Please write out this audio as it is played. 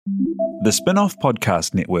The Spin-off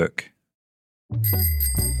Podcast Network.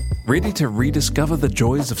 Ready to rediscover the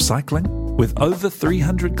joys of cycling? With over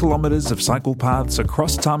 300 kilometres of cycle paths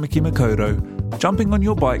across Tāmaki Makaurau, jumping on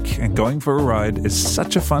your bike and going for a ride is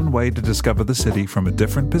such a fun way to discover the city from a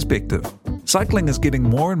different perspective. Cycling is getting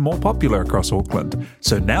more and more popular across Auckland,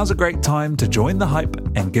 so now's a great time to join the hype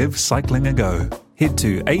and give cycling a go. Head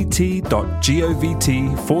to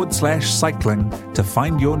at.govt/cycling to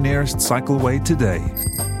find your nearest cycleway today.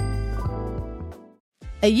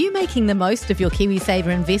 Are you making the most of your KiwiSaver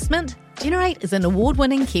investment? Generate is an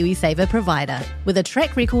award-winning KiwiSaver provider with a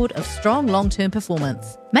track record of strong long-term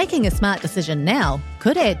performance. Making a smart decision now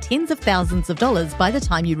could add tens of thousands of dollars by the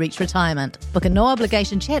time you reach retirement. Book a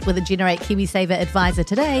no-obligation chat with a Generate KiwiSaver advisor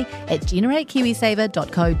today at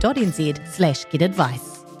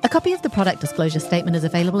generatekiwisaver.co.nz/get-advice. A copy of the product disclosure statement is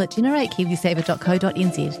available at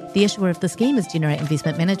generatekiwisaver.co.nz. The issuer of the scheme is Generate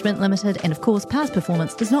Investment Management Limited, and of course, past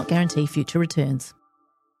performance does not guarantee future returns.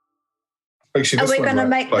 Actually, are we going to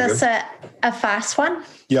make this a fast one?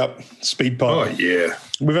 Yep, speed pod. Oh, yeah.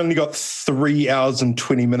 We've only got 3 hours and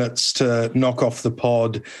 20 minutes to knock off the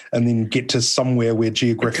pod and then get to somewhere where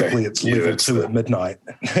geographically it's level 2 at midnight.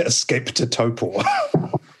 Escape to Taupo.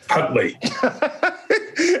 Huntley.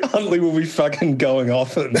 Huntley will be fucking going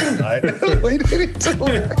off at midnight.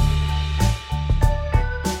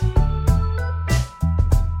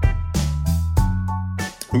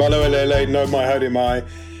 Malolele, no mai haere mai.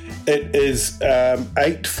 It is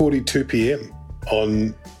 8:42 p.m.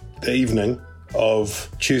 on the evening of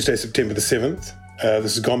Tuesday, September the 7th.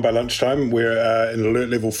 This has gone by lunchtime. We're in alert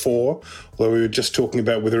level 4, although we were just talking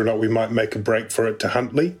about whether or not we might make a break for it to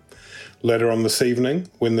Huntley later on this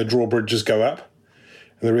evening when the drawbridges go up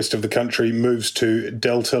and the rest of the country moves to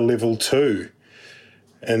Delta level 2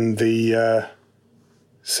 in the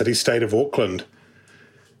city-state of Auckland.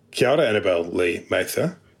 Kia ora, Annabelle Lee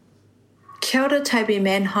Mather. Kia ora, Toby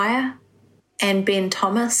Manhire and Ben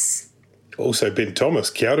Thomas. Also Ben Thomas.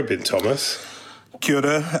 Kia ora, Ben Thomas. Kia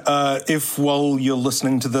ora. If while you're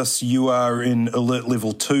listening to this you are in alert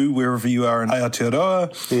level 2, wherever you are in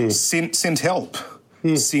Aotearoa, send help.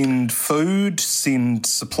 Send food, send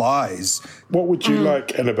supplies. What would you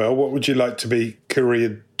like, Annabelle? What would you like to be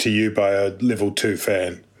couriered to you by a level 2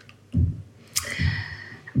 fan?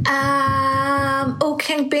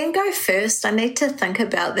 Can Ben go first? I need to think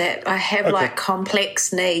about that. I have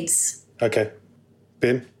complex needs. Okay.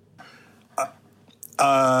 Ben?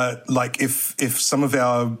 If some of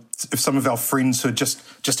our friends who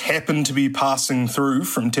just happen to be passing through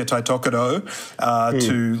from Te Tai Tokerau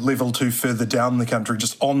to level 2 further down the country,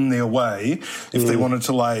 just on their way, if they wanted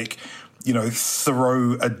to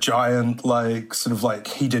throw a giant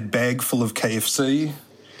heated bag full of KFC,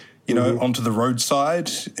 onto the roadside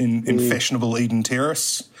in fashionable Eden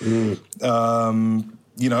Terrace,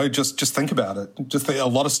 just think about it. A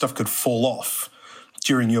lot of stuff could fall off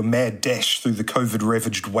during your mad dash through the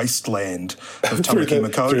COVID-ravaged wasteland of Tāmaki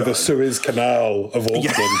Makaurau. Through the Suez Canal of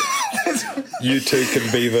Auckland. You two can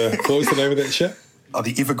be what was the name of that ship? Oh,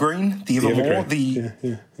 the Evergreen? The Evermore?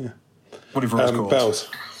 Whatever it's called. Bells.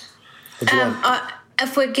 What do you want?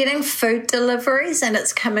 If we're getting food deliveries and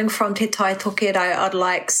it's coming from Te Tai Tokerau, I'd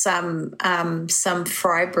like some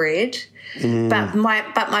fry bread. But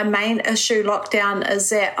my main issue lockdown is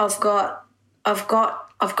that I've got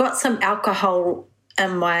some alcohol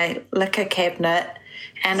in my liquor cabinet,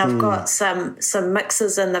 and I've got some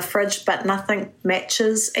mixes in the fridge, but nothing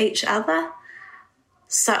matches each other.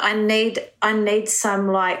 So I need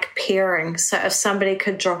some pairing. So if somebody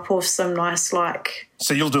could drop off some nice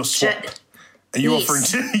So you'll do a swap. Are you offering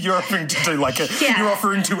to do you're offering to open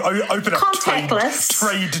up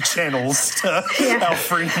trade channels to our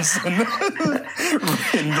friends in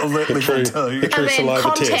alert level 2?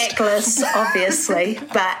 Contactless, obviously,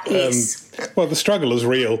 but yes. Well, the struggle is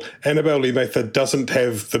real. Annabelle Lee Mather doesn't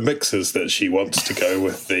have the mixes that she wants to go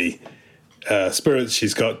with the spirits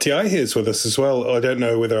she's got. Ti here's with us as well. I don't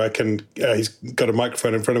know whether I can... he's got a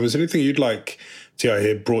microphone in front of him. Is there anything you'd like, Ti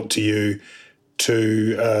here, brought to you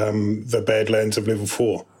to the Badlands of level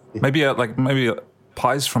 4? Maybe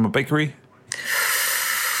pies from a bakery.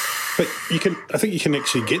 But I think you can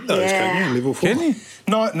actually get those, can't you? Level 4. Can you?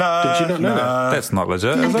 No. Did you not know that? That's not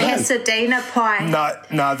legit. And Pasadena pie.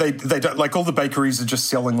 No, they don't. All the bakeries are just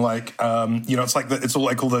selling it's all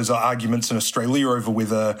all those arguments in Australia over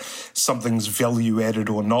whether something's value added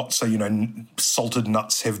or not. So salted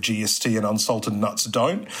nuts have GST and unsalted nuts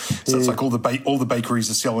don't. So it's all the bakeries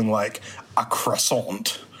are selling a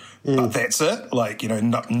croissant. But that's it.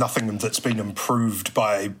 Nothing that's been improved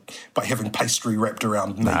by having pastry wrapped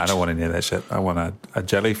around meat. Nah, I don't want any of that shit. I want a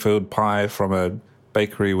jelly-filled pie from a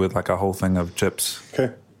bakery with a whole thing of chips.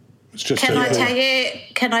 Okay. It's just Can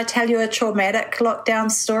I tell you a traumatic lockdown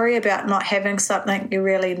story about not having something you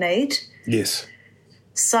really need? Yes.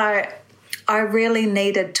 So I really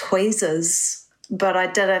needed tweezers, but I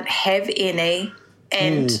didn't have any.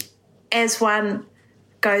 And as one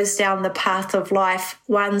goes down the path of life,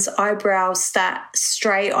 one's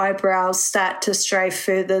stray eyebrows start to stray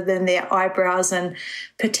further than their eyebrows and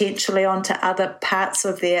potentially onto other parts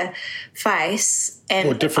of their face.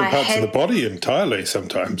 Or different parts of the body entirely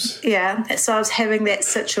sometimes. Yeah, so I was having that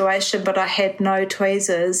situation, but I had no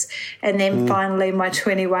tweezers. And then finally my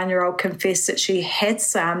 21-year-old confessed that she had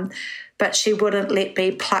some, but she wouldn't let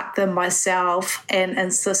me pluck them myself and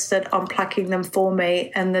insisted on plucking them for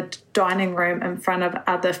me in the dining room in front of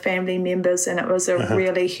other family members, and it was a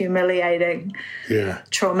really humiliating,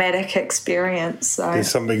 traumatic experience. So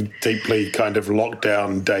there's something deeply kind of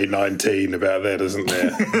lockdown day 19 about that, isn't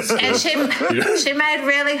there? And she made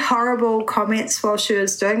really horrible comments while she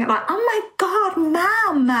was doing it, like, "Oh my God,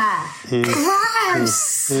 Mama,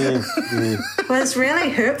 gross." It was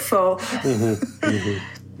really hurtful.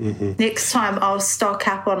 Next time I'll stock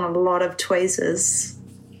up on a lot of tweezers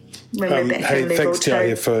when we're back in level thanks 2.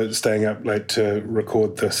 Tia for staying up late to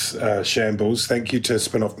record this shambles. Thank you to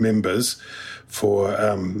Spin-Off members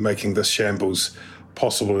for making this shambles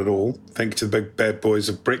possible at all. Thank you to the big bad boys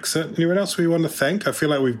of Brexit. Anyone else we want to thank? I feel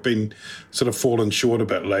like we've been sort of fallen short a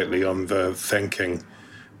bit lately on the thanking.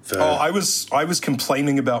 I was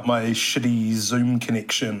complaining about my shitty Zoom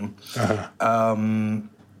connection.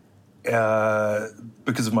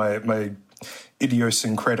 Because of my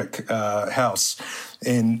idiosyncratic house.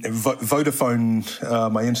 And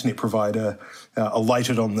Vodafone, my internet provider,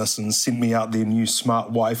 alighted on this and sent me out their new smart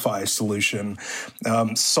Wi-Fi solution.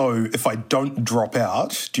 So if I don't drop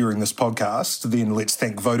out during this podcast, then let's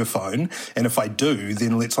thank Vodafone. And if I do,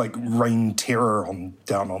 then let's rain terror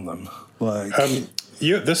down on them.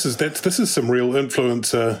 This is some real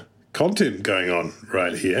influencer content going on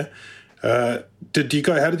right here. How did you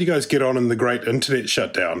guys get on in the great internet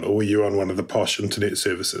shutdown, or were you on one of the posh internet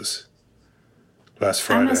services last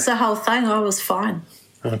Friday? I missed the whole thing. I was fine.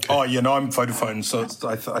 Okay. Oh, I'm Vodafone, so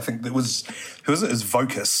I think it was, who is it? It's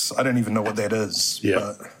Vocus. I don't even know what that is.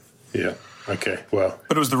 Yeah. Yeah. Okay, well.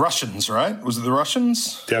 But it was the Russians, right? Was it the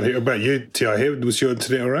Russians? Down here, about you, T.I. was your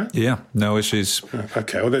internet all right? Yeah, no issues.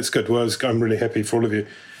 Okay, well, that's good. Well, I'm really happy for all of you.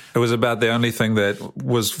 It was about the only thing that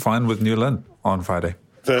was fine with New Lynn on Friday.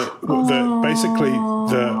 Wow,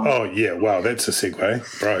 that's a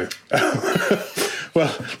segue, bro.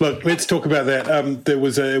 Well, look, let's talk about that. It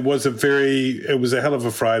was a hell of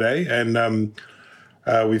a Friday, and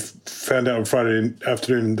we found out on Friday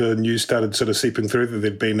afternoon the news started sort of seeping through that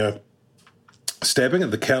there'd been a stabbing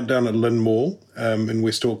at the Countdown at Lynn Mall in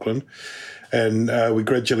West Auckland, and we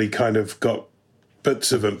gradually kind of got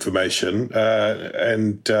bits of information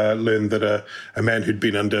and learned that a man who'd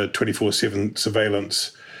been under 24/7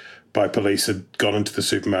 surveillance by police had gone into the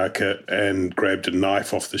supermarket and grabbed a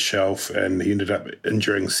knife off the shelf, and he ended up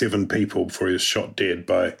injuring 7 people before he was shot dead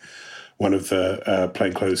by one of the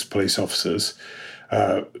plainclothes police officers.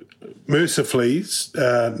 Mercifully,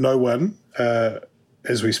 no one,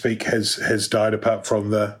 as we speak, has died apart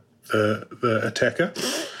from the attacker.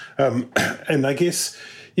 And I guess...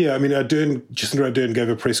 Yeah, I mean, Jacinda Ardern gave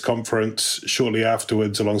a press conference shortly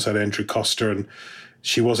afterwards alongside Andrew Costa, and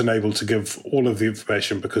she wasn't able to give all of the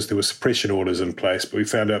information because there were suppression orders in place. But we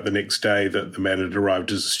found out the next day that the man had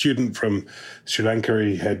arrived as a student from Sri Lanka.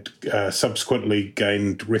 He had subsequently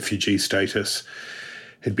gained refugee status,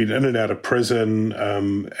 had been in and out of prison,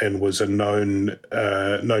 and was known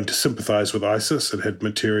to sympathise with ISIS and had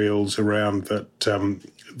materials around that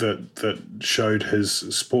showed his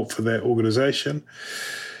support for that organisation.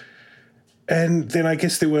 And then I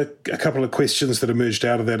guess there were a couple of questions that emerged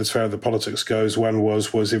out of that as far as the politics goes. One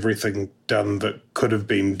was everything done that could have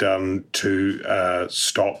been done to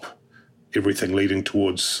stop everything leading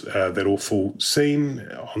towards that awful scene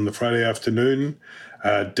on the Friday afternoon?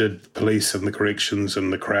 Did police and the corrections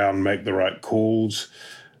and the Crown make the right calls?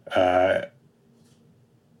 And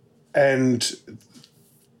then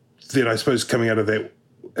I suppose coming out of that,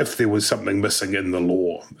 if there was something missing in the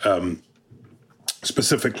law,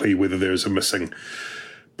 specifically whether there is a missing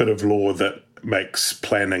bit of law that makes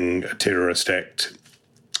planning a terrorist act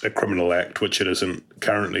a criminal act, which it isn't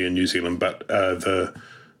currently in New Zealand, but the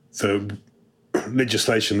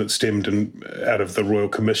legislation that stemmed out of the Royal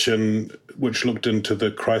Commission, which looked into the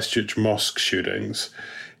Christchurch mosque shootings,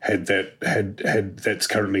 that's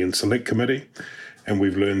currently in select committee. And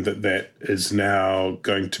we've learned that is now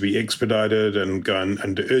going to be expedited and going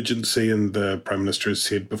under urgency, and the Prime Minister has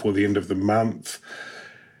said before the end of the month.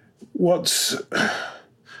 What's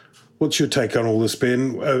your take on all this,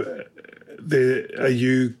 Ben? are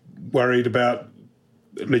you worried about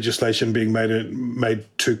legislation being made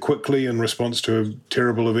too quickly in response to a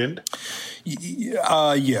terrible event?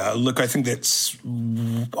 Yeah. Look, I think that's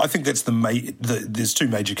there's two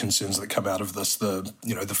major concerns that come out of this. The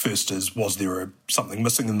first is, was there something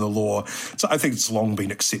missing in the law? So I think it's long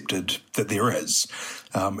been accepted that there is,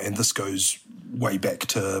 and this goes way back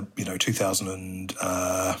to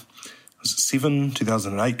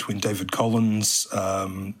 2008, when David Collins,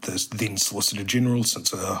 the then Solicitor General,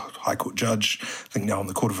 since a High Court judge, I think now on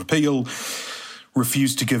the Court of Appeal,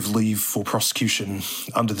 refused to give leave for prosecution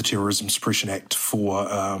under the Terrorism Suppression Act for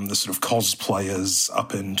the sort of cosplayers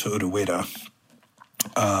up in Te Urewera,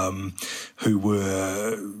 who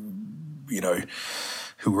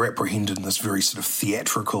were apprehended in this very sort of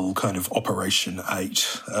theatrical kind of Operation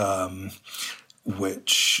 8,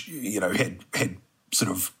 which had sort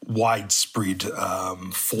of widespread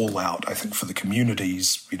fallout, I think, for the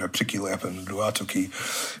communities, particularly up in Ruatoki,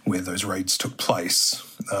 where those raids took place.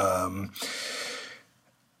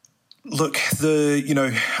 Look, I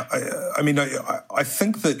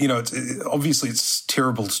think that, obviously it's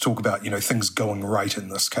terrible to talk about, things going right in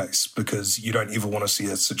this case, because you don't ever want to see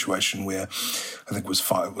a situation where, I think it was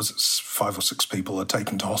five or six people are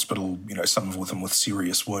taken to hospital, some of them with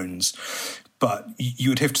serious wounds. But you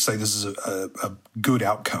would have to say this is a good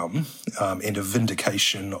outcome and a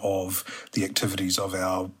vindication of the activities of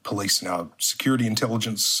our police and our security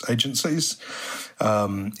intelligence agencies.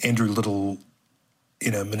 Andrew Little,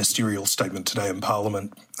 in a ministerial statement today in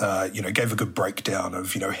Parliament, gave a good breakdown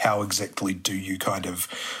of, how exactly do you kind of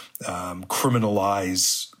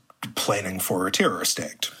criminalise planning for a terrorist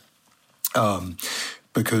act.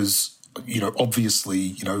 Because,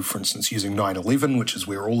 obviously, for instance, using 9/11, which is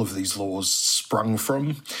where all of these laws sprung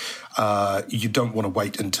from, you don't want to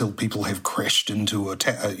wait until people have crashed into a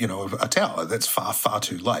tower. That's far, far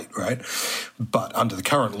too late, right? But under the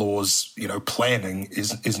current laws, planning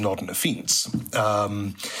is not an offence.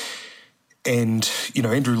 And,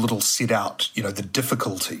 Andrew Little set out, the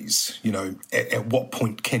difficulties, at what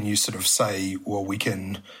point can you sort of say, well, we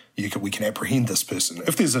can apprehend this person.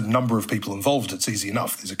 If there's a number of people involved, it's easy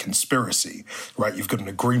enough. There's a conspiracy, right? You've got an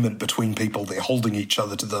agreement between people. They're holding each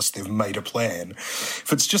other to this. They've made a plan.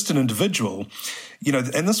 If it's just an individual,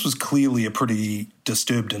 and this was clearly a pretty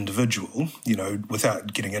disturbed individual,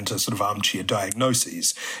 without getting into sort of armchair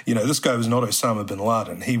diagnoses. This guy was not Osama bin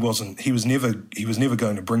Laden. He was never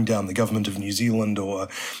going to bring down the government of New Zealand or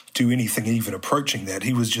do anything even approaching that.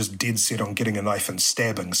 He was just dead set on getting a knife and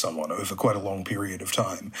stabbing someone over quite a long period of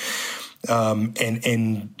time. How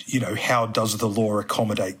does the law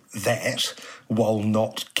accommodate that while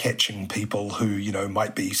not catching people who,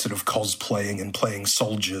 might be sort of cosplaying and playing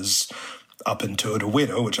soldiers up in Te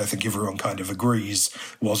Urewera, which I think everyone kind of agrees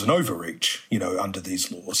was an overreach, under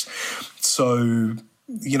these laws. So,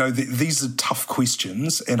 these are tough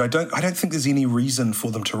questions, and I don't think there's any reason for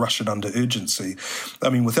them to rush it under urgency. I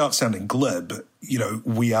mean, without sounding glib,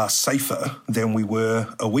 we are safer than we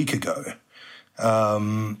were a week ago.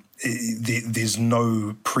 There's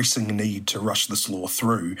no pressing need to rush this law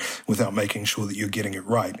through without making sure that you're getting it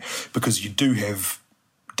right, because you do have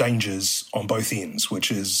dangers on both ends, which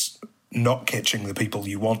is not catching the people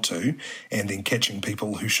you want to and then catching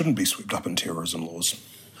people who shouldn't be swept up in terrorism laws.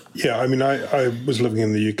 Yeah, I mean, I was living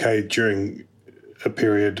in the UK during a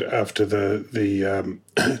period after the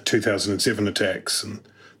 2007 attacks and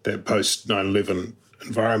that post 9/11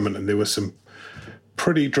 environment, and there were some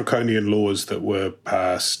pretty draconian laws that were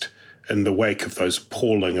passed in the wake of those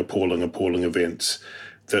appalling events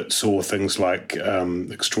that saw things like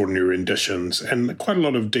extraordinary renditions and quite a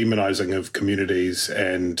lot of demonising of communities.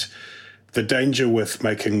 And the danger with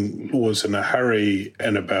making laws in a hurry,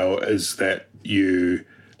 Annabelle, is that you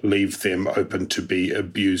leave them open to be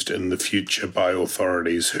abused in the future by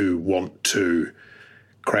authorities who want to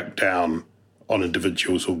crack down on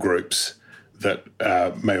individuals or groups that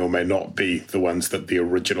may or may not be the ones that the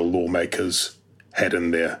original lawmakers had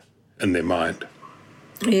in their mind.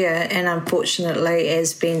 Yeah, and unfortunately,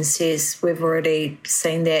 as Ben says, we've already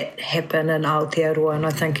seen that happen in Aotearoa, and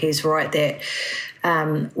I think he's right that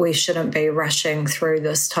we shouldn't be rushing through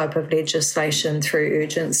this type of legislation through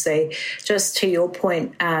urgency. Just to your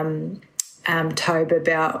point, Tobe,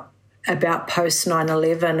 about about post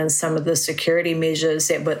 9/11 and some of the security measures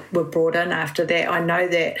that were brought in after that. I know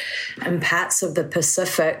that in parts of the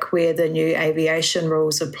Pacific where the new aviation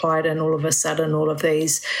rules applied, and all of a sudden all of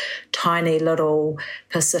these tiny little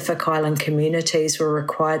Pacific Island communities were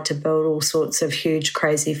required to build all sorts of huge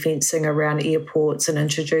crazy fencing around airports and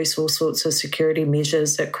introduce all sorts of security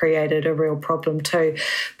measures that created a real problem too.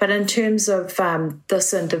 But in terms of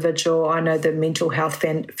this individual, I know the Mental Health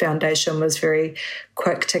Foundation was very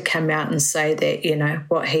quick to come out and say that, you know,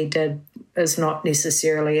 what he did is not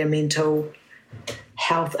necessarily a mental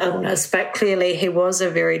health illness, but clearly he was a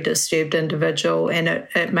very disturbed individual, and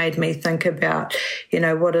it made me think about, you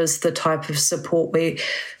know, what is the type of support we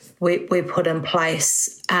put in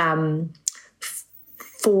place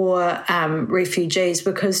for refugees,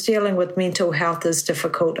 because dealing with mental health is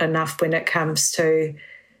difficult enough when it comes to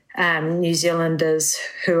New Zealanders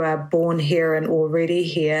who are born here and already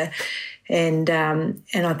here. And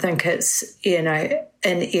I think it's, you know,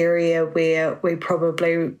 an area where we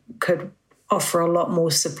probably could offer a lot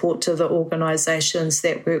more support to the organisations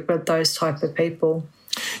that work with those type of people.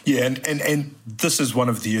 Yeah, and this is one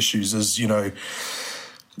of the issues is, you know,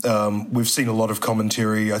 we've seen a lot of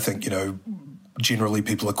commentary. I think, you know, generally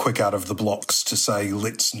people are quick out of the blocks to say,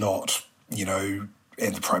 let's not, you know,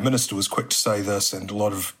 and the Prime Minister was quick to say this, and a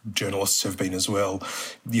lot of journalists have been as well,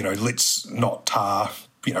 you know, let's not tar,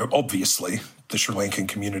 you know, obviously the Sri Lankan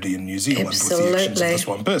community in New Zealand Absolutely. with the actions of this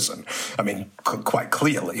one person. I mean, quite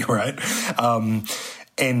clearly, right?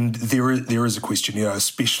 And there is a question, you know,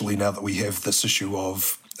 especially now that we have this issue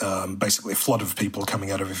of basically a flood of people coming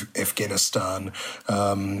out of Afghanistan,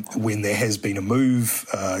 when there has been a move,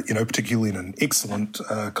 you know, particularly in an excellent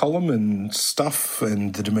column and stuff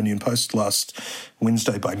in the Dominion Post last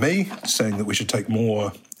Wednesday by me, saying that we should take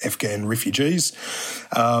more Afghan refugees.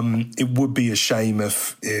 It would be a shame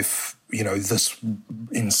if you know, this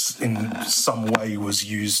in some way was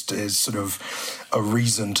used as sort of a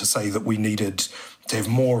reason to say that we needed to have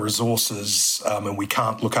more resources and we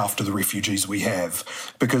can't look after the refugees we have.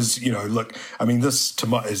 Because, you know, look, I mean, this, to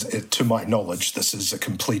my knowledge, this is a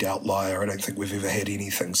complete outlier. I don't think we've ever had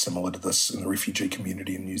anything similar to this in the refugee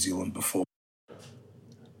community in New Zealand before.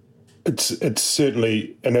 It's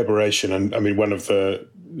certainly an aberration. And, I mean, one of the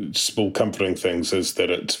small comforting things is that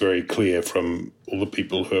it's very clear from all the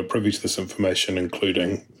people who are privy to this information,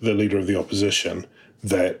 including the leader of the opposition,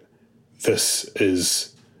 that this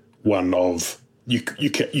is one of... You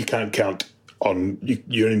can't count on...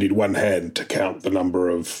 You only need one hand to count the number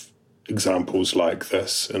of examples like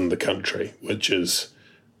this in the country, which is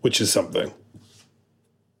something.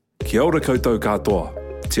 Kia ora koutou katoa.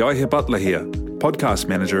 Te Aihe Butler here, podcast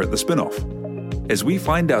manager at The Spinoff. As we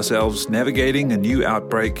find ourselves navigating a new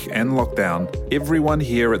outbreak and lockdown, everyone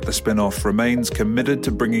here at The Spinoff remains committed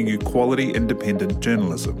to bringing you quality independent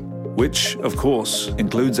journalism, which, of course,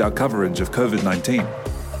 includes our coverage of COVID-19.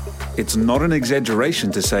 It's not an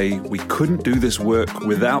exaggeration to say we couldn't do this work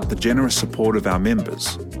without the generous support of our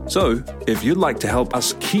members. So, if you'd like to help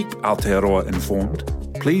us keep Aotearoa informed,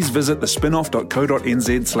 please visit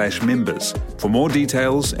thespinoff.co.nz/members for more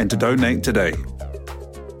details and to donate today.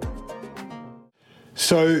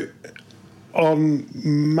 So, on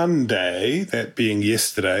Monday, that being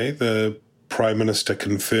yesterday, the Prime Minister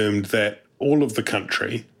confirmed that all of the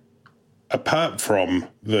country, apart from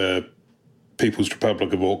the People's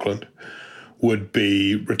Republic of Auckland, would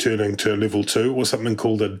be returning to level 2, or something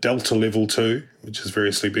called a Delta level 2, which has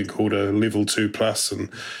variously been called a level 2 plus and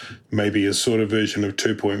maybe a sort of version of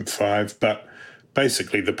 2.5. But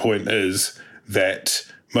basically the point is that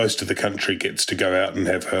most of the country gets to go out and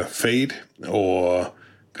have a feed or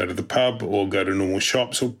go to the pub or go to normal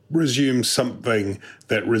shops or resume something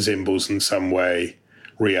that resembles in some way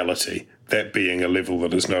reality, that being a level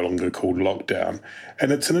that is no longer called lockdown.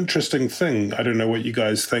 And it's an interesting thing. I don't know what you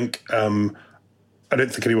guys think. I don't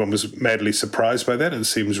think anyone was madly surprised by that. It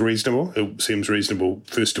seems reasonable. It seems reasonable,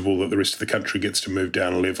 first of all, that the rest of the country gets to move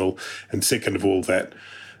down a level, and second of all, that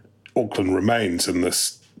Auckland remains in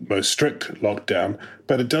this most strict lockdown.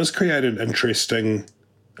 But it does create an interesting,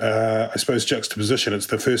 I suppose, juxtaposition. It's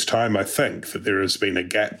the first time, I think, that there has been a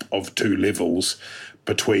gap of 2 levels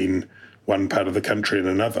between one part of the country and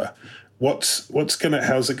another. How's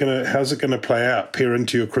it gonna play out? Peer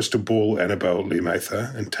into your crystal ball, Annabelle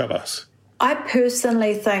Lematha, and tell us. I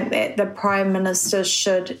personally think that the Prime Minister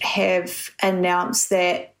should have announced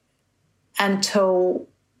that until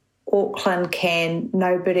Auckland can,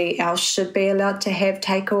 nobody else should be allowed to have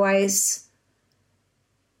takeaways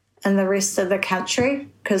in the rest of the country,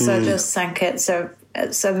 because I just think it's a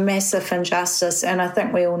massive injustice, and I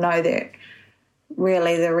think we all know that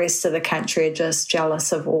really the rest of the country are just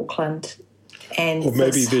jealous of Auckland. And or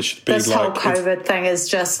maybe there should be this like whole COVID thing is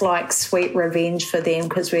just like sweet revenge for them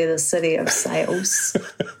because we're the city of sales.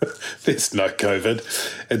 There's no COVID.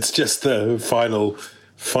 It's just the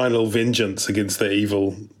final vengeance against the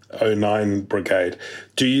evil 09 brigade.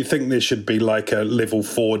 Do you think there should be like a level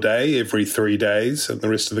 4 day every 3 days in the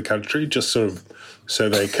rest of the country, just sort of so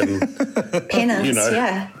they can, Penance,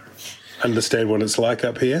 yeah. understand what it's like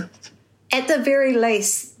up here? At the very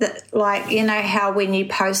least, like, you know how when you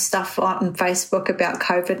post stuff on Facebook about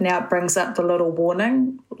COVID now, it brings up the little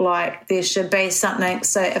warning? Like, there should be something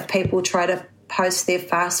so if people try to post their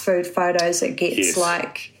fast food photos, it gets,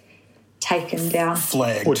 like, taken down.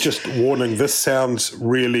 Flagged. Or just warning, this sounds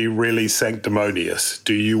really, really sanctimonious.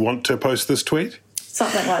 Do you want to post this tweet?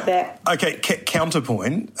 Something like that. Okay,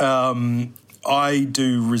 counterpoint. I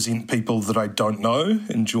do resent people that I don't know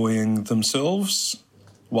enjoying themselves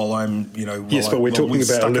while I'm, Yes, but we're talking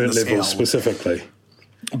about alert levels specifically.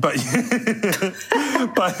 But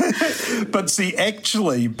but see,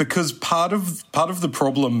 actually, because part of the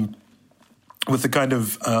problem with the kind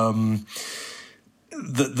of the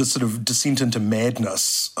sort of descent into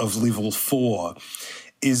madness of level 4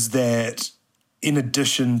 is that in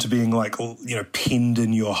addition to being like, penned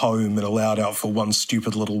in your home and allowed out for one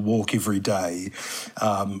stupid little walk every day,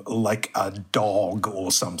 like a dog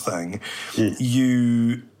or something,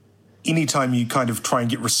 anytime you kind of try and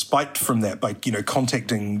get respite from that by,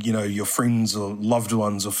 contacting, your friends or loved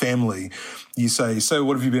ones or family, you say, so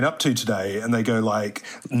what have you been up to today? And they go like,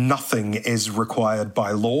 nothing as required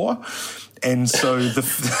by law. And so and so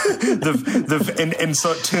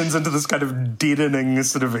it turns into this kind of deadening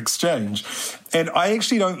sort of exchange. And I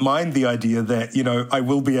actually don't mind the idea that, I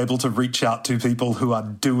will be able to reach out to people who are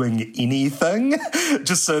doing anything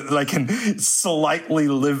just so that they can slightly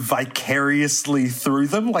live vicariously through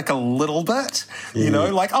them, like a little bit,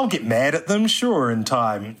 like I'll get mad at them, sure, in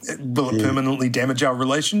time. Will it permanently damage our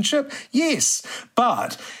relationship? Yes,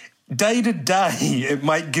 but day to day, it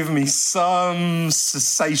might give me some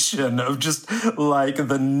cessation of just like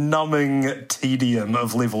the numbing tedium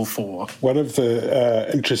of level 4. One of the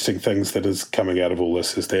interesting things that is coming out of all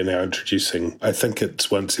this is they're now introducing, I think it's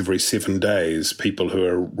once every 7 days, people who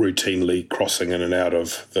are routinely crossing in and out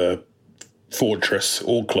of the fortress,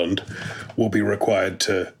 Auckland, will be required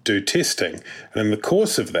to do testing. And in the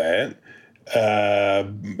course of that,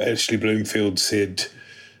 Ashley Bloomfield said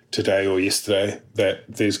today or yesterday that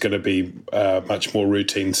there's going to be much more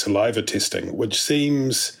routine saliva testing, which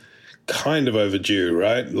seems kind of overdue,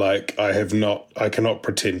 right? Like I cannot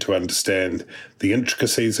pretend to understand the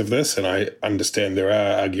intricacies of this, and I understand there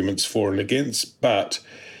are arguments for and against, but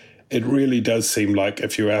it really does seem like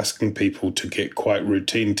if you're asking people to get quite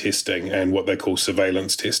routine testing and what they call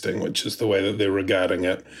surveillance testing, which is the way that they're regarding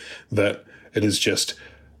it, that it is just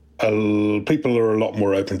people are a lot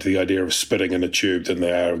more open to the idea of spitting in a tube than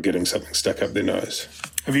they are of getting something stuck up their nose.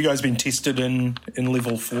 Have you guys been tested in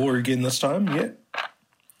level 4 again this time yet?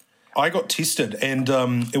 I got tested and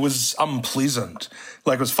it was unpleasant.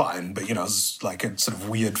 Like it was fine, but it was like a sort of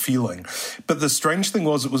weird feeling. But the strange thing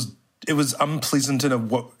was it was unpleasant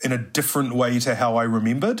in a different way to how I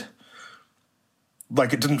remembered.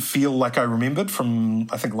 Like it didn't feel like I remembered from,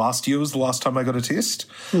 I think last year was the last time I got a test.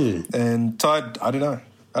 And I don't know.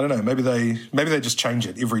 Maybe they just change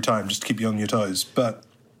it every time just to keep you on your toes. But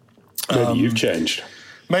maybe you've changed.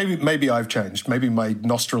 Maybe I've changed. Maybe my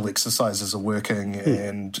nostril exercises are working,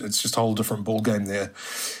 and it's just a whole different ballgame there.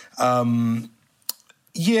 I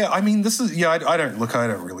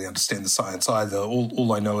don't really understand the science either.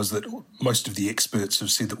 All I know is that most of the experts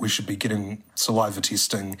have said that we should be getting saliva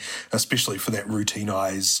testing, especially for that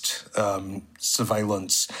routinized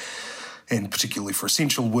surveillance, and particularly for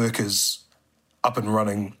essential workers, up and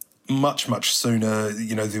running much, much sooner.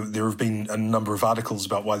 There have been a number of articles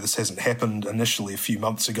about why this hasn't happened initially a few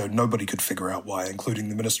months ago. Nobody could figure out why, including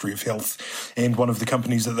the Ministry of Health and one of the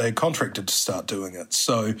companies that they had contracted to start doing it.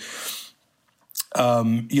 So,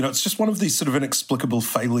 it's just one of these sort of inexplicable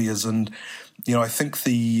failures. And, I think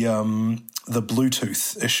the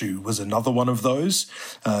Bluetooth issue was another one of those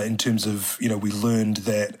in terms of, we learned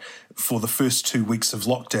that for the first 2 weeks of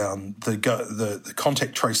lockdown, the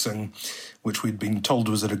contact tracing, which we'd been told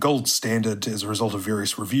was at a gold standard as a result of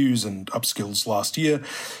various reviews and upskills last year,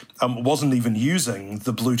 wasn't even using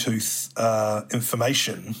the Bluetooth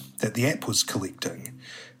information that the app was collecting.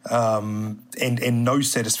 And no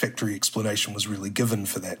satisfactory explanation was really given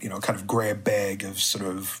for that, kind of grab bag of sort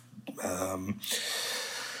of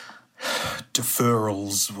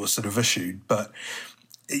deferrals were sort of issued. But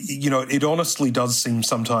it honestly does seem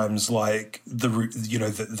sometimes like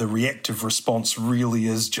the reactive response really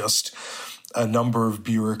is just a number of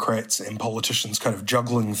bureaucrats and politicians kind of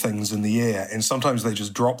juggling things in the air, and sometimes they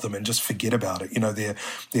just drop them and just forget about it. You know, they're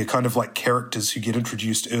kind of like characters who get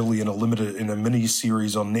introduced early in a mini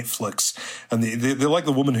series on Netflix, and they're like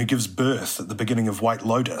the woman who gives birth at the beginning of White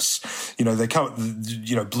Lotus. You know, they come.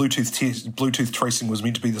 You know, Bluetooth tracing was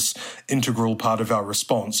meant to be this integral part of our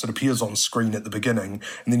response. It appears on screen at the beginning,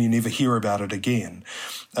 and then you never hear about it again.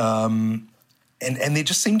 And there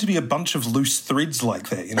just seem to be a bunch of loose threads like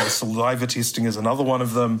that. You know, saliva testing is another one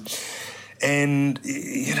of them. And,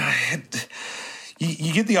 you know,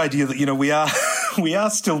 you get the idea that, you know, we are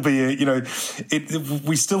still being, you know,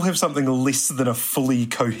 we still have something less than a fully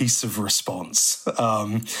cohesive response,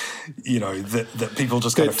 you know, that people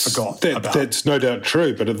just kind of forgot about. That's no doubt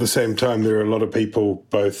true, but at the same time, there are a lot of people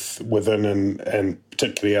both within and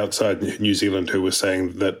particularly outside New Zealand who were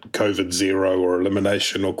saying that COVID zero or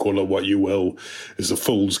elimination, or call it what you will, is a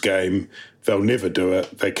fool's game. They'll never do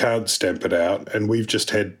it. They can't stamp it out. And we've just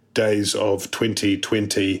had days of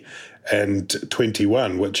 2020 and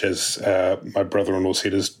 21, which, as my brother-in-law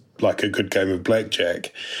said, is like a good game of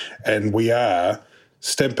blackjack. And we are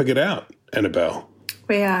stamping it out, Annabelle.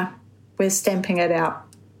 We are. We're stamping it out.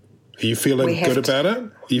 Are you feeling good about it?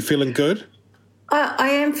 Are you feeling good? I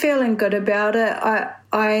am feeling good about it.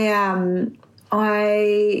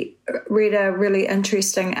 I read a really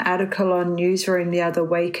interesting article on Newsroom the other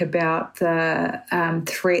week about the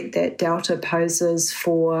threat that Delta poses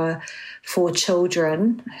for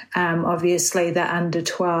children, obviously the under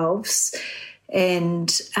 12s, and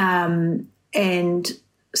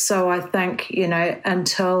so I think, you know,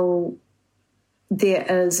 until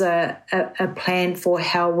there is a plan for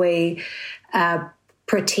how we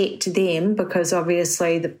protect them, because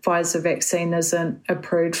obviously the Pfizer vaccine isn't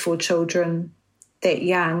approved for children that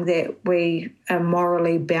young, that we are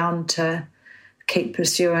morally bound to keep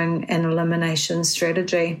pursuing an elimination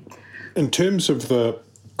strategy. In terms of the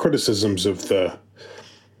criticisms of the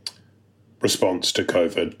response to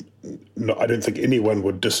COVID, no, I don't think anyone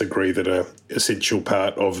would disagree that an essential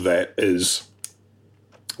part of that is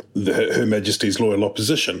Her Majesty's loyal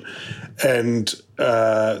opposition. And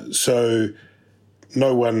so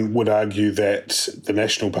no one would argue that the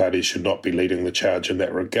National Party should not be leading the charge in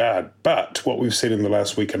that regard. But what we've seen in the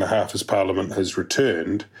last week and a half as Parliament has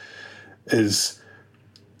returned is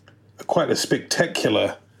quite a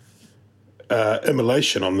spectacular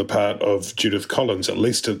immolation on the part of Judith Collins, at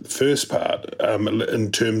least at the first part,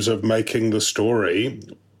 in terms of making the story.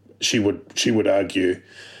 She would argue,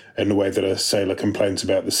 in the way that a sailor complains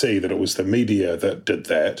about the sea, that it was the media that did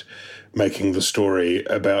that, making the story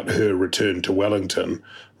about her return to Wellington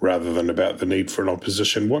rather than about the need for an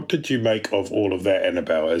opposition. What did you make of all of that,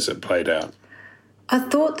 Annabelle, as it played out? I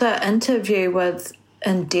thought the interview with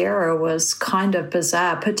Indira was kind of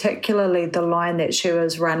bizarre, particularly the line that she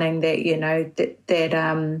was running that, you know, that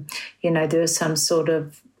there was some sort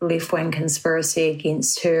of left-wing conspiracy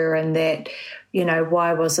against her, and that, you know,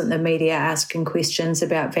 why wasn't the media asking questions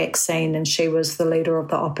about vaccine, and she was the leader of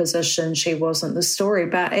the opposition, she wasn't the story.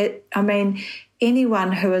 But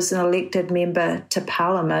anyone who is an elected member to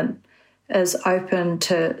Parliament is open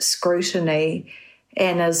to scrutiny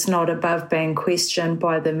and is not above being questioned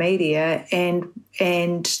by the media, and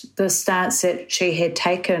the stance that she had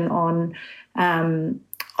taken on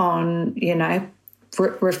you know,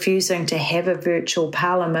 refusing to have a virtual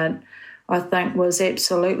Parliament, I think was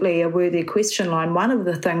absolutely a worthy question line. One of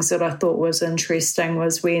the things that I thought was interesting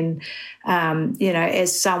was when, you know,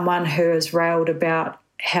 as someone who has railed about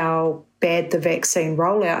how bad the vaccine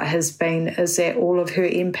rollout has been, is that all of her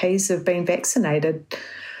MPs have been vaccinated.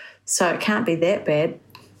 So it can't be that bad.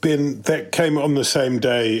 Ben, that came on the same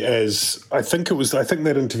day as, I think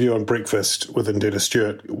that interview on Breakfast with Indira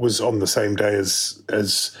Stewart was on the same day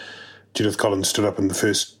as Judith Collins stood up in the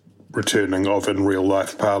first returning of in real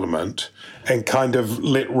life Parliament and kind of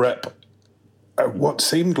let rip what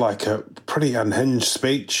seemed like a pretty unhinged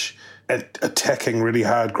speech attacking really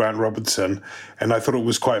hard Grant Robertson. And I thought it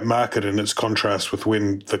was quite marked in its contrast with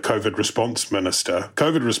when the COVID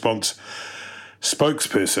response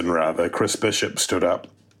spokesperson, Chris Bishop, stood up,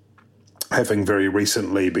 having very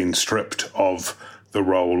recently been stripped of the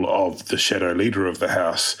role of the shadow leader of the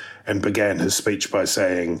House, and began his speech by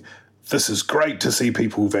saying, "This is great to see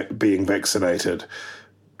people being vaccinated.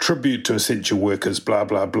 Tribute to essential workers, blah,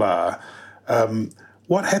 blah, blah."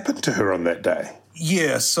 What happened to her on that day?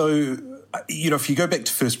 Yeah, so, you know, if you go back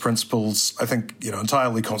to first principles, I think, you know,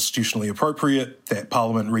 entirely constitutionally appropriate that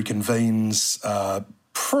Parliament reconvenes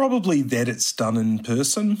probably that it's done in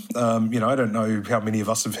person. I don't know how many of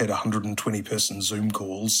us have had 120-person Zoom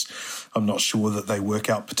calls. I'm not sure that they work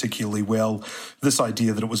out particularly well. This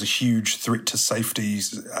idea that it was a huge threat to safety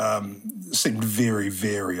seemed very,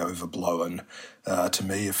 very overblown to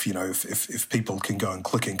me. If people can go and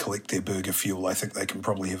click and collect their burger fuel, I think they can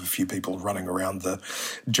probably have a few people running around the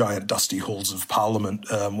giant dusty halls of Parliament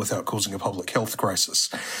without causing a public health crisis.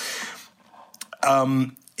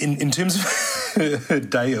 In terms of a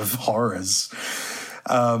day of horrors,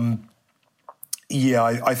 I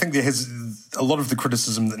think there has a lot of the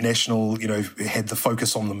criticism that National, had the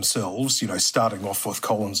focus on themselves, starting off with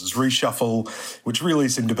Collins's reshuffle, which really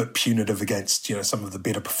seemed a bit punitive against, some of the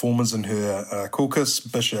better performers in her caucus.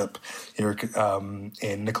 Bishop, Eric,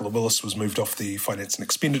 and Nicola Willis was moved off the Finance and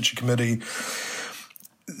Expenditure Committee.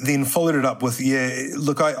 Then followed it up with,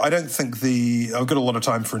 I don't think I've got a lot of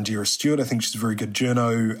time for Indira Stewart. I think she's a very good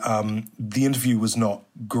journo. The interview was not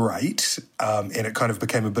great, and it kind of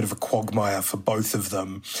became a bit of a quagmire for both of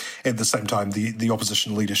them. At the same time, the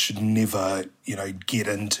opposition leader should never, get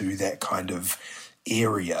into that kind of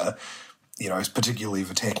area, particularly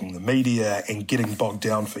of attacking the media and getting bogged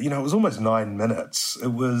down for, it was almost 9 minutes.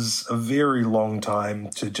 It was a very long time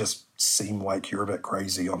to just seem like you're a bit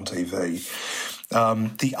crazy on TV.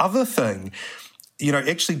 The other thing,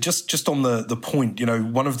 actually just on the point,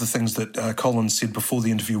 one of the things that Collins said before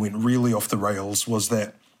the interview went really off the rails was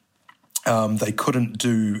that they couldn't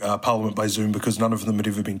do Parliament by Zoom because none of them had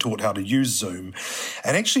ever been taught how to use Zoom.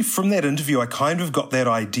 And actually from that interview, I kind of got that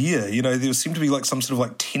idea. There seemed to be like some sort of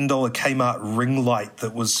like $10 Kmart ring light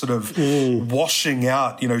that was sort of washing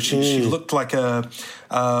out. She looked like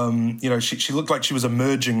she looked like she was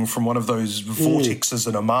emerging from one of those vortexes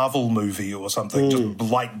in a Marvel movie or something, just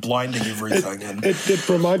blinding everything. It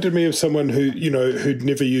reminded me of someone who'd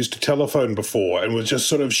never used a telephone before and was just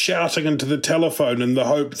sort of shouting into the telephone in the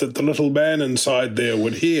hope that the little man inside there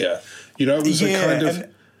would hear. It was a kind of...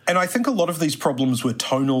 And I think a lot of these problems were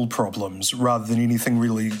tonal problems rather than anything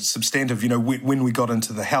really substantive. When we got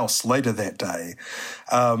into the House later that day,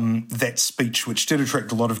 that speech, which did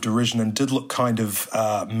attract a lot of derision and did look kind of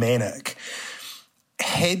manic,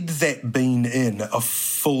 had that been in a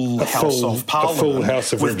full House of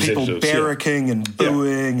Parliament with people barracking and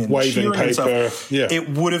booing and waving cheering paper, and stuff, it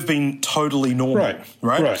would have been totally normal,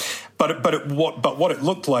 right? But what it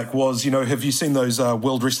looked like was, have you seen those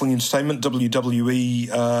World Wrestling Entertainment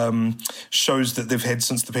WWE shows that they've had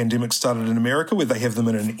since the pandemic started in America, where they have them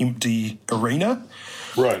in an empty arena?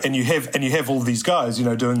 Right. And you have all these guys,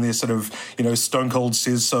 doing their sort of, Stone Cold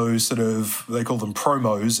Says So sort of, they call them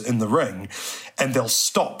promos in the ring, and they'll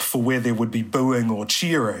stop for where there would be booing or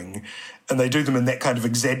cheering, and they do them in that kind of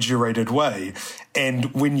exaggerated way.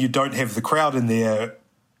 And when you don't have the crowd in there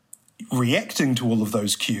reacting to all of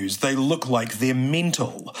those cues, they look like they're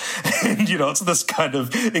mental. And, it's this kind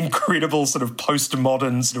of incredible sort of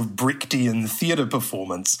postmodern sort of Brechtian theatre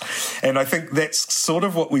performance. And I think that's sort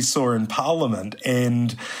of what we saw in Parliament.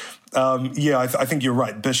 And I think you're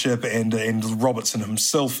right. Bishop and Robertson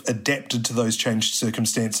himself adapted to those changed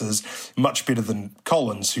circumstances much better than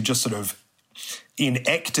Collins, who just sort of, in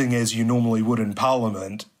acting as you normally would in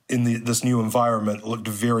Parliament, in this new environment, looked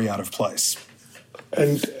very out of place.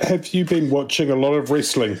 And have you been watching a lot of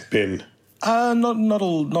wrestling, Ben? Not a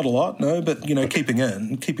lot, no. But keeping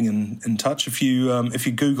in touch. If you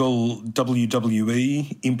Google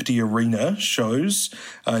WWE Empty Arena shows,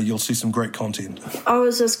 you'll see some great content. I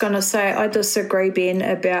was just going to say I disagree, Ben,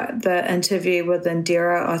 about the interview with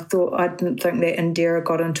Indira. I didn't think that Indira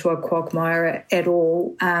got into a quagmire at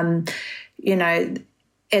all. As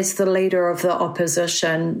the leader of the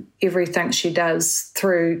opposition, everything she does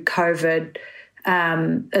through COVID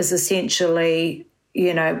is essentially,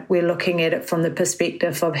 we're looking at it from the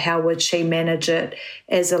perspective of how would she manage it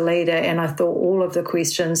as a leader. And I thought all of the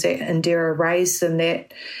questions that Indira raised in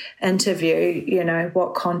that interview,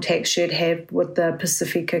 what contacts she'd have with the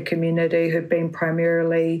Pacifica community who've been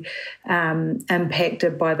primarily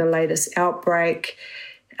impacted by the latest outbreak,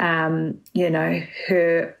 the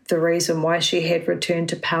reason why she had returned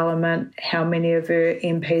to Parliament, how many of her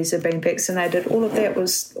MPs have been vaccinated, all of that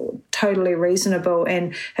was totally reasonable,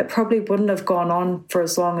 and it probably wouldn't have gone on for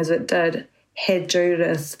as long as it did had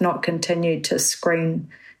Judith not continued to scream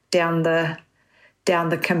down the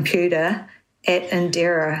computer at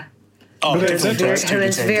Indira. Oh, who is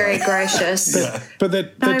very gracious. But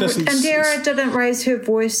that doesn't... Indira didn't raise her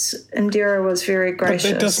voice. Indira was very gracious.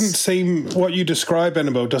 But that doesn't seem... What you describe,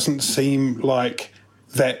 Annabelle, doesn't seem like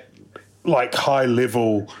that, like,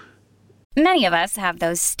 high-level... Many of us have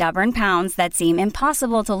those stubborn pounds that seem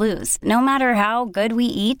impossible to lose, no matter how good we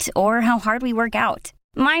eat or how hard we work out.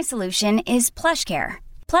 My solution is PlushCare.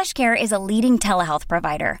 PlushCare is a leading telehealth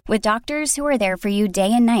provider with doctors who are there for you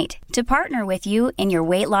day and night to partner with you in your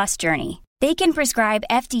weight loss journey. They can prescribe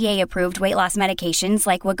FDA-approved weight loss medications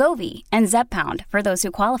like Wegovy and Zepbound for those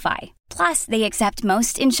who qualify. Plus, they accept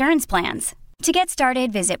most insurance plans. To get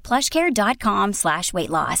started, visit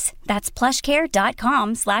plushcare.com/weightloss. That's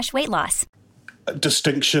plushcare.com/weightloss.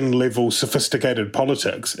 Distinction level sophisticated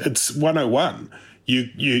politics. It's 101.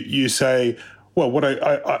 You say, well, what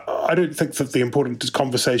I don't think that the important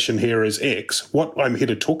conversation here is X. What I'm here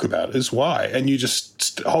to talk about is Y, and you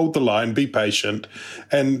just hold the line, be patient,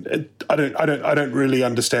 and I don't really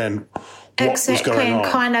understand what was going on.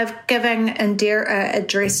 And kind of giving Indira a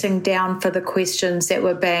dressing down for the questions that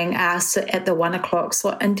were being asked at the 1 o'clock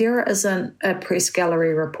slot. Indira isn't a press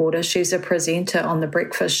gallery reporter. She's a presenter on the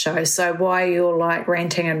breakfast show. So why you're like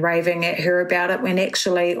ranting and raving at her about it when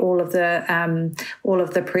actually all of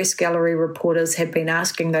the press gallery reporters have been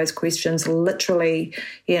asking those questions literally,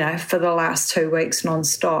 for the last 2 weeks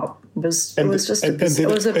nonstop. It was a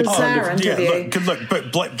bizarre interview.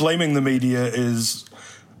 But blaming the media is...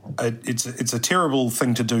 It's a terrible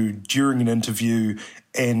thing to do during an interview,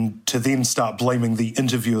 and to then start blaming the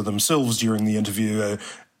interviewer themselves during the interview,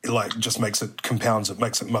 compounds it,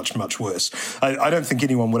 makes it much, much worse. I don't think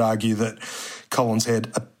anyone would argue that Collins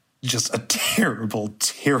had just a terrible,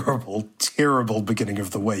 terrible, terrible beginning of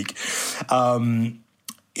the week. Obviously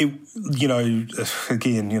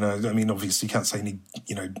you can't say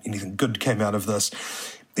anything good came out of this.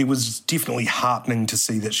 It was definitely heartening to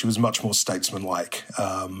see that she was much more statesmanlike,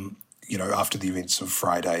 after the events of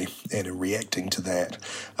Friday and in reacting to that.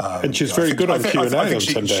 And she's very good on Q&A on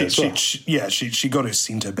Sunday as well. She got her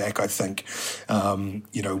centre back, I think,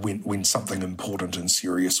 when something important and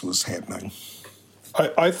serious was happening.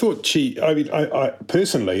 I thought I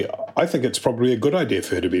personally, I think it's probably a good idea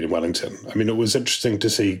for her to be in Wellington. I mean, it was interesting to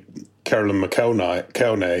see Carolyn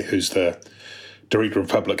McKelney, who's the Director of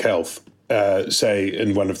Public Health, say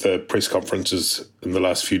in one of the press conferences in the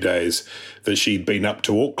last few days that she'd been up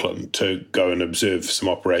to Auckland to go and observe some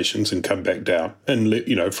operations and come back down and,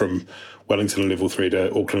 from Wellington Level 3 to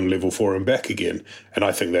Auckland Level 4 and back again. And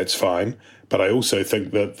I think that's fine. But I also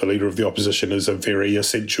think that the Leader of the Opposition is a very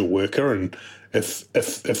essential worker, and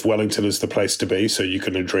if Wellington is the place to be so you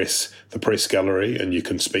can address the press gallery and you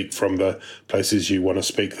can speak from the places you want to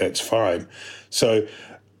speak, that's fine. So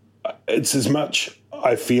it's as much...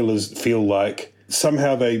 I feel like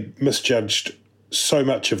somehow they misjudged so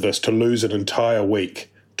much of this to lose an entire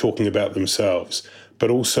week talking about themselves, but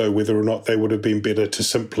also whether or not they would have been better to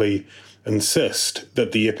simply insist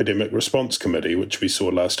that the Epidemic Response Committee, which we saw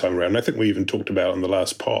last time around, I think we even talked about on the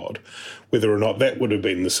last pod, whether or not that would have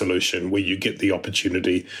been the solution, where you get the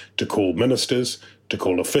opportunity to call ministers, to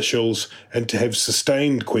call officials, and to have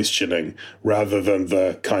sustained questioning rather than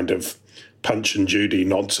the kind of Punch and Judy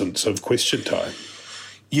nonsense of question time.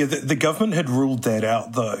 Yeah, the government had ruled that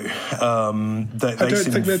out, though. I don't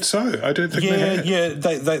think that's so. I don't think they had. Yeah,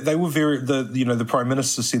 they were very. The Prime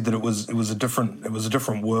Minister said that it was a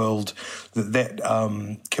different world. That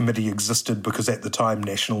committee existed because at the time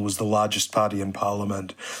National was the largest party in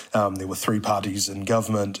Parliament. There were 3 parties in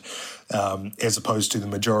government, as opposed to the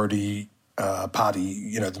majority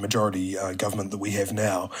party. The majority government that we have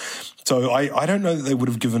now. So I don't know that they would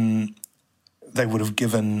have given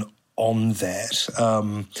on that.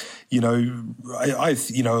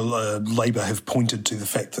 Labour have pointed to the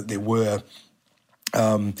fact that there were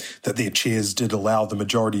that their chairs did allow the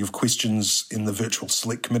majority of questions in the virtual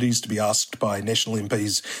select committees to be asked by National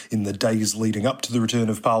MPs in the days leading up to the return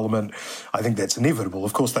of Parliament. I think that's inevitable.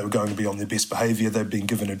 Of course, they were going to be on their best behaviour. They've been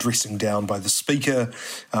given a dressing down by the Speaker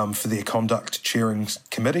for their conduct chairing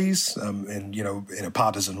committees, in a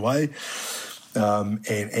partisan way.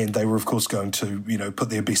 And they were, of course, going to, put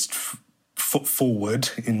their best foot forward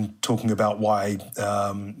in talking about why,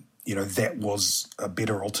 that was a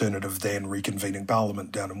better alternative than reconvening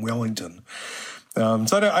Parliament down in Wellington. So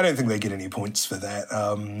I don't think they get any points for that.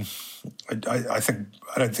 I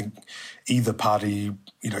don't think either party,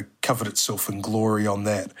 covered itself in glory on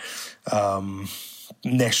that.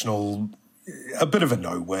 National, a bit of a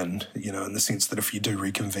no-win, in the sense that if you do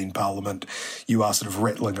reconvene Parliament, you are sort of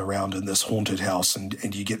rattling around in this haunted house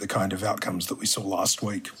and you get the kind of outcomes that we saw last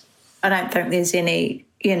week. I don't think there's any,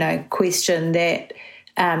 question that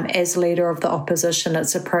as Leader of the Opposition,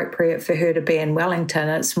 it's appropriate for her to be in Wellington.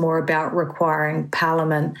 It's more about requiring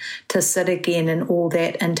Parliament to sit again, and all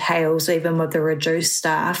that entails, even with the reduced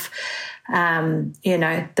staff.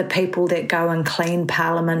 The people that go and clean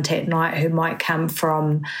Parliament at night who might come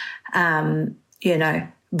from,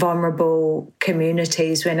 vulnerable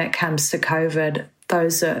communities when it comes to COVID,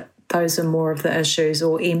 those are those are more of the issues,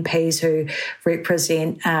 or MPs who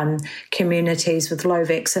represent communities with low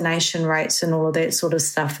vaccination rates and all of that sort of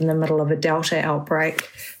stuff in the middle of a Delta outbreak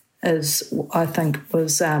was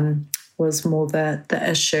more the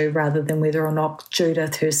issue, rather than whether or not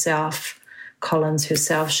Judith herself, Collins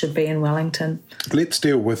herself, should be in Wellington. Let's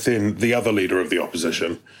deal with then the other leader of the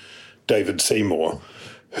opposition, David Seymour,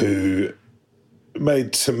 who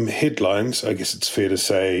made some headlines, I guess it's fair to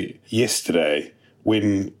say, yesterday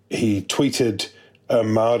when he tweeted a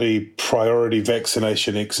Māori priority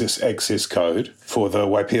vaccination access code for the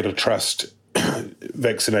Waipira Trust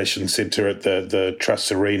vaccination centre at the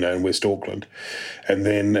Trust Arena in West Auckland. And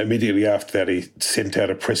then immediately after that, he sent out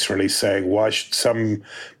a press release saying, why should some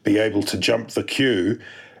be able to jump the queue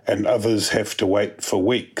and others have to wait for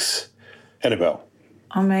weeks? Annabelle.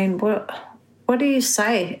 I mean, what do you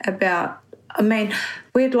say about... I mean,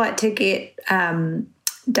 we'd like to get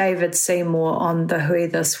David Seymour on the Hui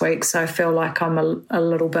this week, so I feel like I'm a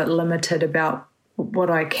little bit limited about what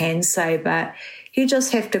I can say, but you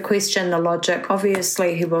just have to question the logic.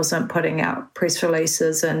 Obviously, he wasn't putting out press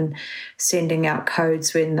releases and sending out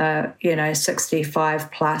codes when the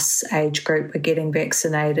 65 plus age group were getting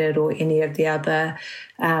vaccinated, or any of the other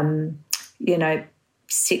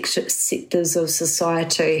sectors of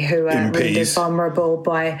society who are MPs. rendered vulnerable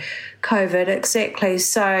by COVID. Exactly.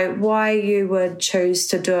 So why you would choose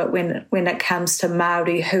to do it when it comes to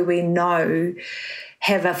Māori, who we know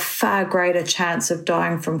have a far greater chance of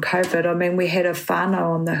dying from COVID. I mean, we had a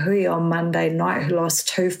whānau on the Hui on Monday night who lost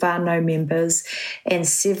 2 whānau members, and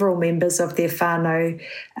several members of their whānau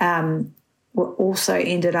also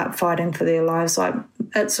ended up fighting for their lives. Like,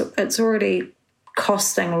 it's already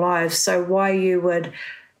costing lives. So why you would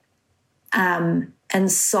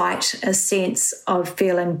incite a sense of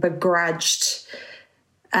feeling begrudged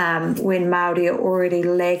when Māori are already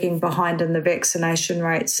lagging behind in the vaccination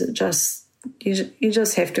rates, you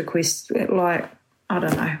just have to question, like, I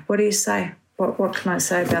don't know. What do you say? What can I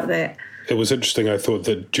say about that? It was interesting. I thought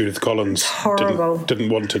that Judith Collins didn't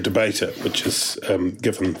want to debate it, which is,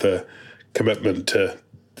 given the commitment to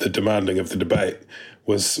the demanding of the debate,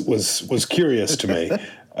 was curious to me.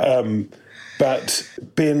 But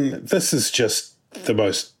Ben, this is just the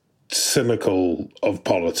most cynical of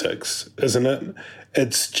politics, isn't it?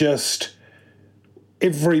 It's just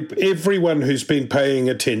everyone who's been paying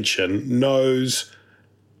attention knows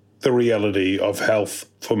the reality of health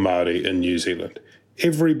for Māori in New Zealand.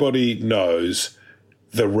 Everybody knows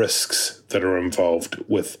the risks that are involved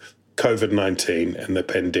with COVID-19 and the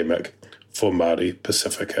pandemic for Māori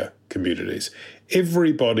Pacifica communities.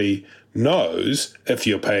 Everybody knows, if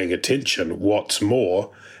you're paying attention, what's more.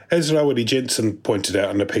 As Rawiri Jensen pointed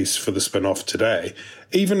out in a piece for the spin-off today,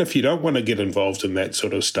 even if you don't want to get involved in that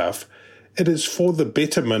sort of stuff, it is for the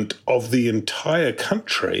betterment of the entire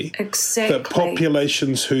country that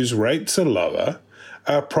populations whose rates are lower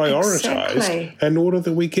are prioritised in order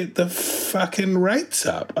that we get the fucking rates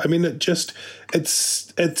up. I mean, it's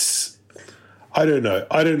I don't know.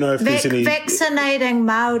 I don't know if there's any... Vaccinating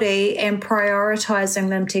Māori and prioritising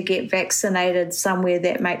them to get vaccinated somewhere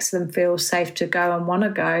that makes them feel safe to go and want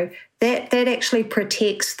to go, that actually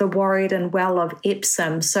protects the worried and well of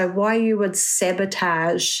Epsom. So why you would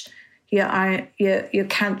sabotage your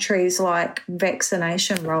country's, like,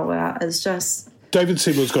 vaccination rollout is just... David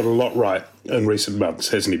Seymour's got a lot right in recent months,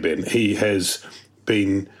 hasn't he, Ben? He has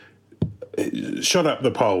been shot up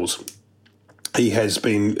the polls. It's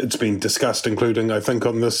been discussed, including, I think,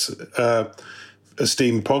 on this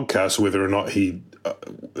esteemed podcast, whether or not he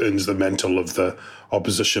earns the mantle of the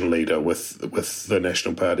opposition leader with the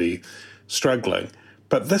National Party struggling.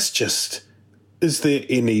 But this just... Is there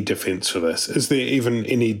any defence for this? Is there even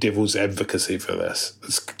any devil's advocacy for this?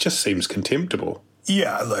 It just seems contemptible.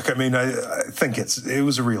 Yeah, look, I mean, I think it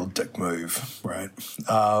was a real dick move, right?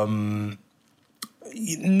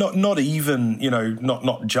 Not even,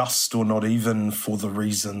 not just or not even for the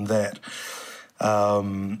reason that,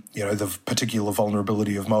 the particular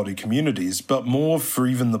vulnerability of Māori communities, but more for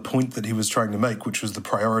even the point that he was trying to make, which was the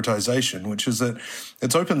prioritisation, which is that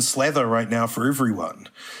it's open slather right now for everyone.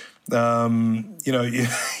 Everyone's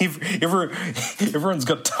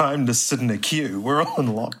got time to sit in a queue. We're all in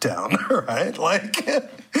lockdown, right? Like,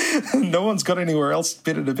 no one's got anywhere else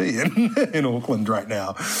better to be in Auckland right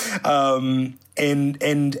now.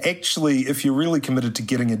 And actually, if you're really committed to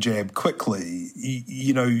getting a jab quickly,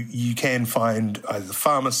 you can find either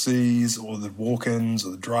pharmacies or the walk-ins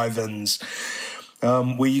or the drive-ins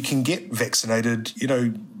where you can get vaccinated,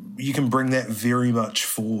 you can bring that very much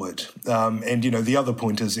forward. And the other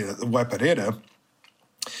point is, the Waipirera,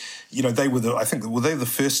 they were were they the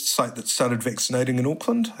first site that started vaccinating in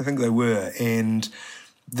Auckland? I think they were. And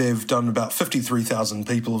they've done about 53,000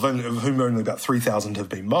 people, of whom only about 3,000 have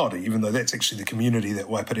been Māori, even though that's actually the community that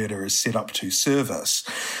Waiparere is set up to service.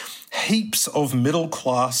 Heaps of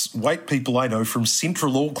middle-class white people I know from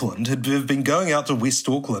central Auckland have been going out to West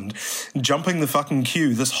Auckland, jumping the fucking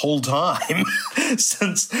queue this whole time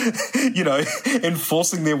since, and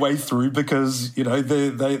forcing their way through because, they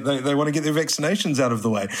want to get their vaccinations out of the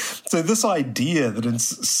way. So this idea that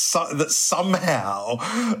somehow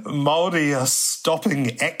Māori are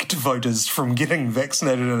stopping ACT voters from getting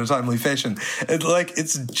vaccinated in a timely fashion,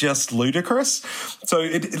 it's just ludicrous. So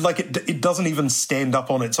it doesn't even stand up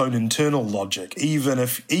on its own internal logic, even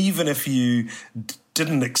if you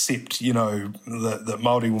didn't accept, that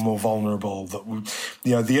Māori were more vulnerable. That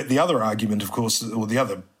the other argument, of course, or the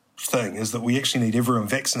other thing is that we actually need everyone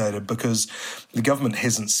vaccinated because the government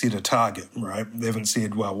hasn't set a target, right? They haven't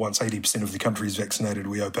said, well, once 80% of the country is vaccinated,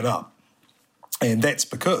 we open up. And that's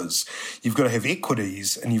because you've got to have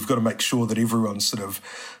equities and you've got to make sure that everyone's sort of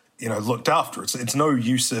looked after. It's no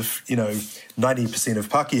use if, 90% of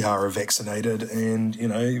Pākehā are vaccinated and,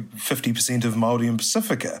 50% of Māori and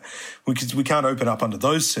Pacifica. We can't open up under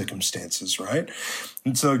those circumstances, right?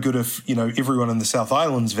 It's no good if, everyone in the South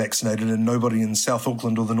Island's vaccinated and nobody in South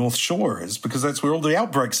Auckland or the North Shore is, because that's where all the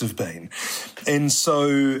outbreaks have been. And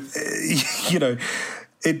so,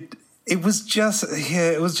 It was just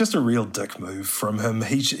a real dick move from him.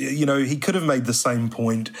 He could have made the same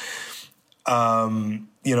point, and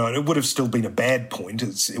it would have still been a bad point.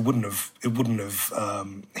 It wouldn't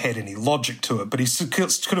have had any logic to it. But he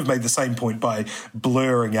could have made the same point by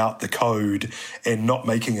blurring out the code and not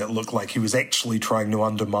making it look like he was actually trying to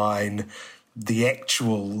undermine the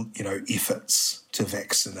actual, efforts to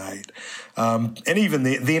vaccinate. And even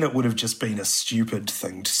then it would have just been a stupid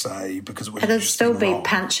thing to say because it would have just still been be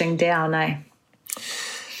punching down, eh?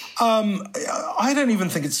 I don't even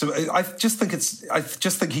think it's. I just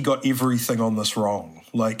think he got everything on this wrong.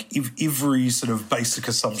 Like every sort of basic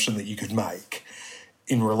assumption that you could make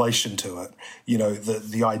in relation to it.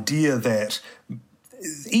 The idea that.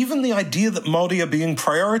 Even the idea that Māori are being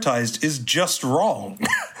prioritised is just wrong.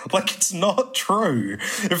 It's not true.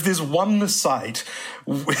 If there's one site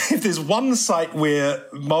where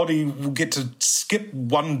Māori will get to skip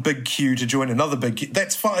one big queue to join another big queue,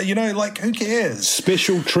 that's fine. Who cares?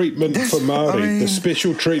 Special treatment for Māori. The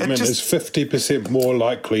special treatment is 50% more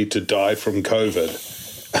likely to die from COVID.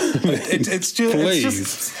 It's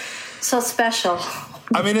just so special.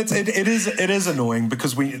 I mean, it is annoying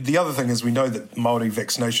because the other thing is we know that Māori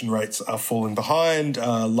vaccination rates are falling behind.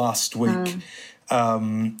 Last week,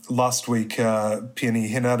 Peony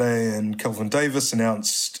Henare and Kelvin Davis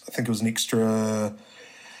announced, I think it was an extra,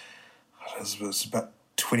 it was about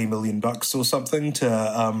 $20 million or something to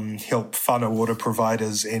help whānau water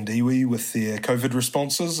providers and iwi with their COVID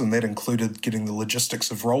responses, and that included getting the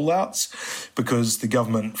logistics of rollouts because the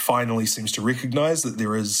government finally seems to recognise that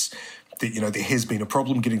there has been a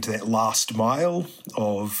problem getting to that last mile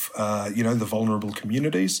of, the vulnerable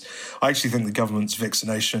communities. I actually think the government's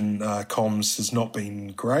vaccination comms has not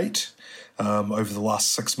been great over the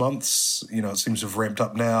last 6 months. It seems to have ramped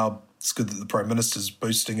up now. It's good that the Prime Minister's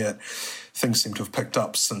boosting it. Things seem to have picked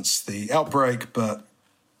up since the outbreak, but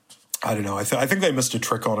I don't know. I think they missed a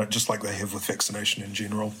trick on it, just like they have with vaccination in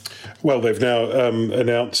general. Well, they've now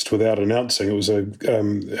announced without announcing. It was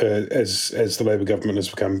as the Labour government has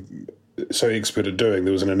become so expert at doing,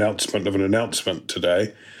 there was an announcement of an announcement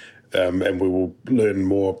today, and we will learn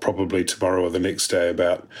more probably tomorrow or the next day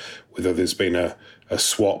about whether there's been a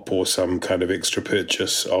swap or some kind of extra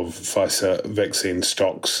purchase of Pfizer vaccine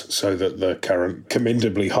stocks so that the current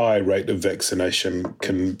commendably high rate of vaccination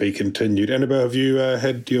can be continued. Annabelle, have you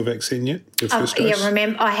had your vaccine yet? Your first dose? Yeah,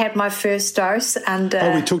 remember, I had my first dose. And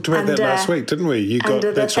we talked about that last week, didn't we? You got.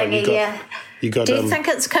 You got. Do you think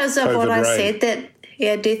it's because of what I said that?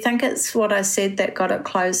 Yeah. Do you think it's what I said that got it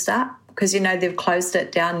closed up? Because, they've closed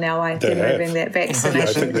it down now, they're moving that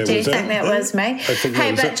vaccination. Do you think that was me?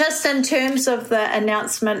 But just in terms of the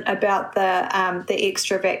announcement about the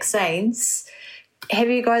extra vaccines, have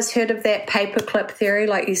you guys heard of that paperclip theory?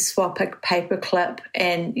 Like you swap a paperclip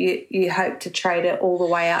and you hope to trade it all the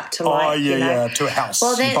way up to to a house.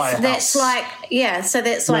 Well, that's like, so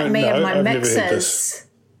that's like me and my mixers.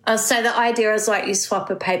 So the idea is like you swap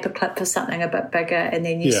a paperclip for something a bit bigger and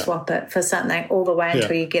then you swap it for something all the way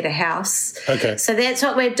until you get a house. Okay. So that's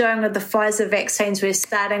what we're doing with the Pfizer vaccines. We're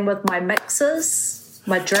starting with my mixers,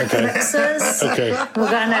 my drink mixers. Okay. We're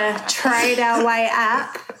going to trade our way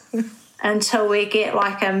up until we get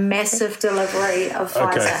like a massive delivery of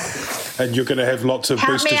Pfizer. Okay. And you're going to have lots of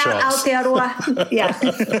booster shots. Help me out, Aotearoa. Yeah.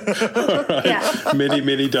 Right. Yeah.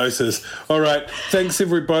 Many doses. All right. Thanks,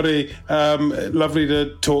 everybody. Lovely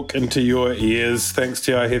to talk into your ears. Thanks,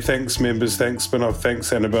 Te Aihe. Thanks, members. Thanks, Spin-Off.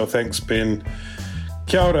 Thanks, Annabelle. Thanks, Ben.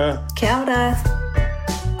 Kia ora. Kia ora.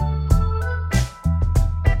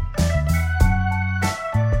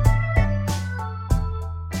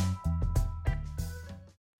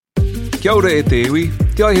 Kia ora e te iwi,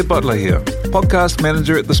 Te Aihe Butler here, podcast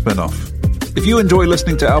manager at The Spin-Off. If you enjoy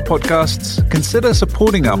listening to our podcasts, consider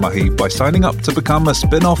supporting our mahi by signing up to become a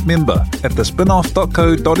Spin-Off member at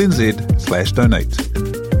thespinoff.co.nz/donate.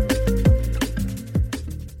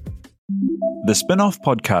 The Spin-Off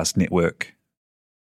Podcast Network.